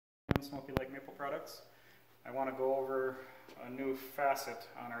Smoky Lake Maple products. I want to go over a new facet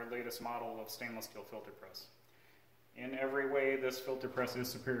on our latest model of stainless steel filter press. In every way, this filter press is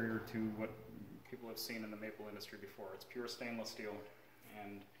superior to what people have seen in the maple industry before. It's pure stainless steel,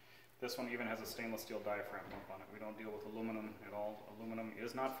 and this one even has a stainless steel diaphragm pump on it. We don't deal with aluminum at all. Aluminum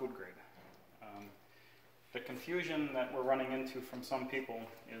is not food grade. The confusion that we're running into from some people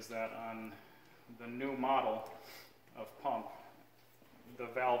is that on the new model of pump, the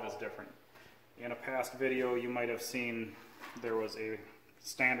valve is different. In a past video, you might have seen there was a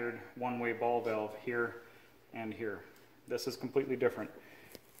standard one-way ball valve here and here. This is completely different.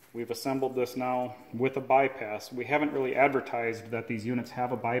 We've assembled this now with a bypass. We haven't really advertised that these units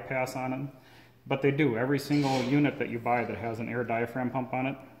have a bypass on them, but they do. Every single unit that you buy that has an air diaphragm pump on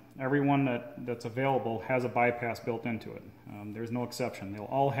it, every one that's available has a bypass built into it. There's no exception. They'll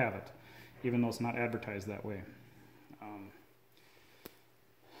all have it, even though it's not advertised that way.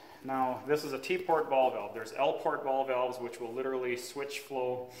 Now, this is a T-port ball valve. There's L-port ball valves, which will literally switch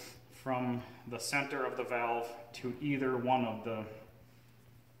flow from the center of the valve to either one of the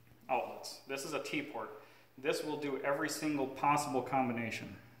outlets. This is a T-port. This will do every single possible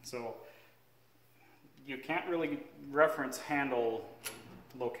combination. So you can't really reference handle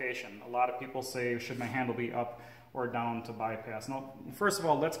location. A lot of people say, should my handle be up or down to bypass? Now, first of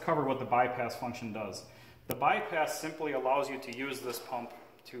all, let's cover what the bypass function does. The bypass simply allows you to use this pump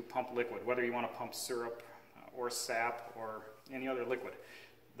to pump liquid, whether you want to pump syrup or sap or any other liquid.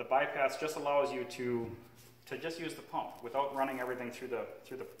 The bypass just allows you to just use the pump without running everything through the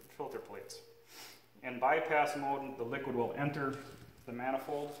filter plates. In bypass mode, the liquid will enter the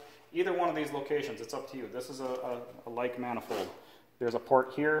manifold. Either one of these locations, it's up to you. This is a like manifold. There's a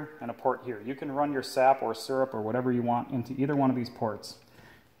port here and a port here. You can run your sap or syrup or whatever you want into either one of these ports.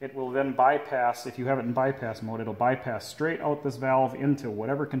 It will then bypass, if you have it in bypass mode, it'll bypass straight out this valve into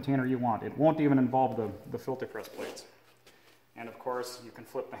whatever container you want. It won't even involve the filter press plates. And of course, you can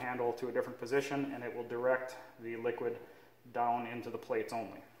flip the handle to a different position and it will direct the liquid down into the plates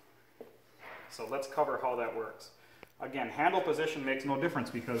only. So let's cover how that works. Again, handle position makes no difference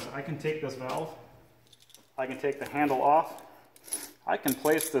because I can take this valve, I can take the handle off, I can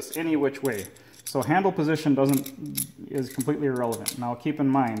place this any which way. So handle position is completely irrelevant. Now keep in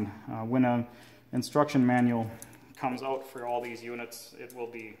mind, when an instruction manual comes out for all these units, it will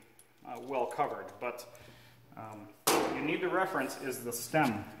be well covered. But you need to reference is the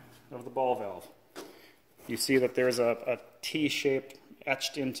stem of the ball valve. You see that there's a T shape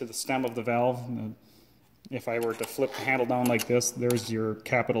etched into the stem of the valve. If I were to flip the handle down like this, there's your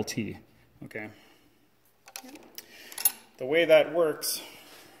capital T. Okay. The way that works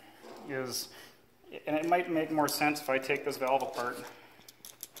is, and it might make more sense if I take this valve apart.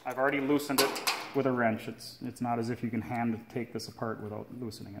 I've already loosened it with a wrench. It's not as if you can hand take this apart without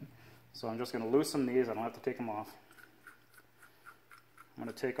loosening it. So I'm just going to loosen these. I don't have to take them off. I'm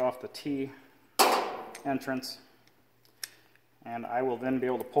going to take off the T entrance, and I will then be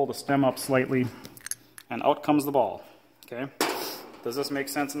able to pull the stem up slightly, and out comes the ball. Okay? Does this make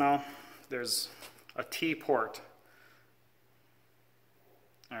sense now? There's a T port.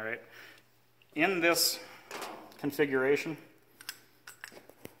 All right. In this configuration,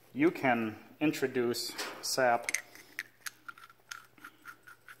 you can introduce sap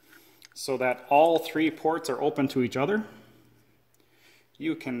so that all three ports are open to each other.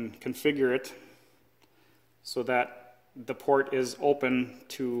 You can configure it so that the port is open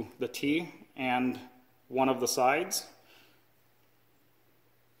to the T and one of the sides,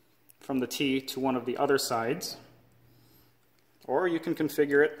 from the T to one of the other sides. Or you can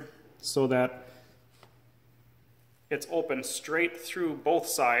configure it so that it's open straight through both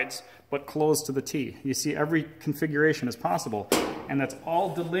sides but closed to the T. You see, every configuration is possible, and that's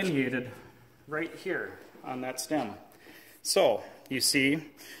all delineated right here on that stem. So you see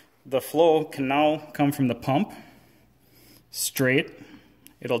the flow can now come from the pump straight.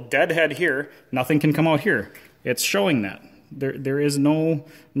 It'll deadhead here. Nothing can come out here. It's showing that. There is no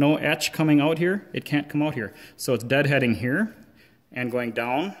etch coming out here. It can't come out here. So it's deadheading here and going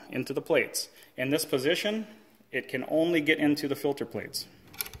down into the plates. In this position, it can only get into the filter plates.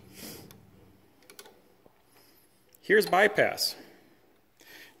 Here's bypass.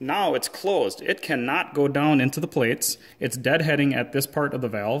 Now it's closed. It cannot go down into the plates. It's deadheading at this part of the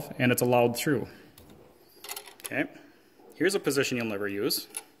valve, and it's allowed through. Okay. Here's a position you'll never use.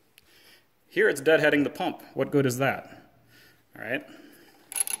 Here it's deadheading the pump. What good is that? All right.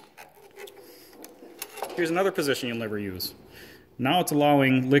 Here's another position you'll never use. Now it's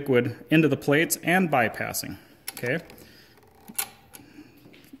allowing liquid into the plates and bypassing. Okay?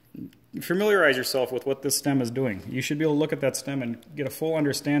 familiarize yourself with what this stem is doing. You should be able to look at that stem and get a full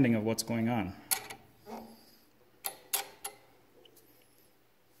understanding of what's going on.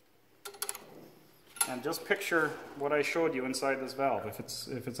 And just picture what I showed you inside this valve, if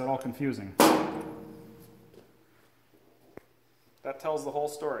it's at all confusing. That tells the whole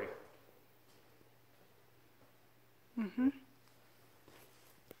story. Mm-hmm.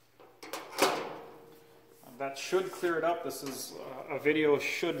 That should clear it up. This is a video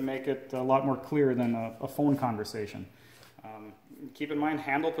should make it a lot more clear than a phone conversation. Keep in mind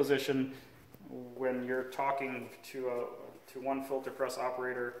handle position when you're talking to one filter press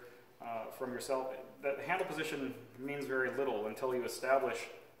operator from yourself. That handle position means very little until you establish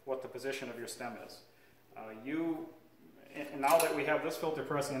what the position of your stem is. Now that we have this filter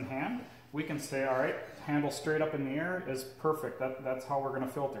press in hand, we can say, all right, handle straight up in the air is perfect. That's how we're going to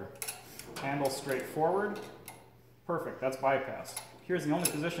filter. Handle straight forward, perfect, that's bypass. Here's the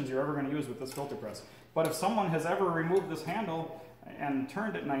only positions you're ever going to use with this filter press. But if someone has ever removed this handle and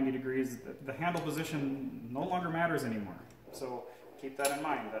turned it 90 degrees, the handle position no longer matters anymore. So keep that in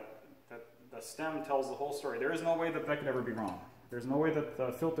mind, that the stem tells the whole story. There is no way that could ever be wrong. There's no way that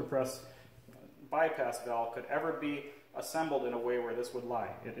the filter press bypass valve could ever be assembled in a way where this would lie.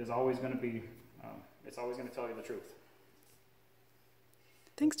 It is always going to be, it's always going to tell you the truth.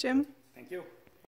 Thanks, Jim. Thank you.